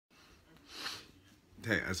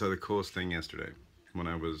Hey, I saw the coolest thing yesterday when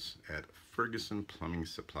I was at Ferguson Plumbing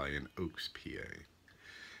Supply in Oaks, PA.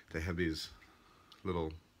 They have these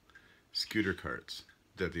little scooter carts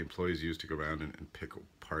that the employees use to go around and pick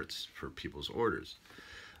parts for people's orders.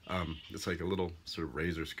 It's like a little sort of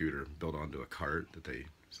razor scooter built onto a cart that they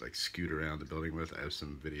just like scoot around the building with. I have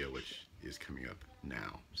some video which is coming up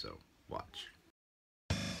now, so watch.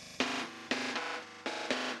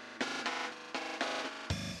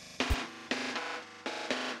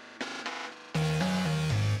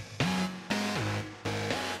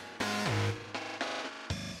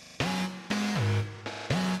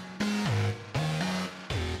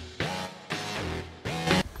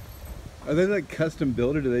 Are they like custom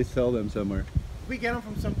built or do they sell them somewhere? We get them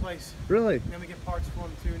from someplace. Really? And then we get parts for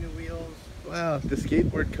them too, new wheels. Wow, the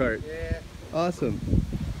skateboard cart. Yeah. Awesome.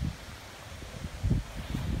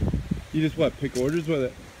 You just what, pick orders with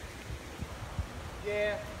it?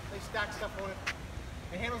 Yeah, they stack stuff on it.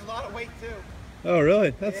 It handles a lot of weight too. Oh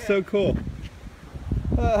really? That's yeah. So cool.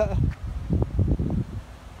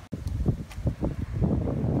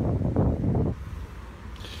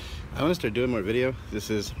 I want to start doing more video. This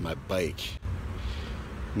is my bike.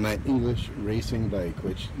 My English racing bike,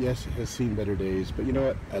 which yes, has seen better days, but you know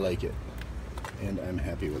what? I like it. And I'm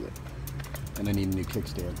happy with it. And I need a new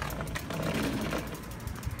kickstand.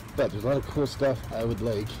 But there's a lot of cool stuff I would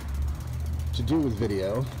like to do with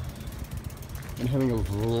video. And having a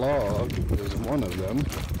vlog is one of them.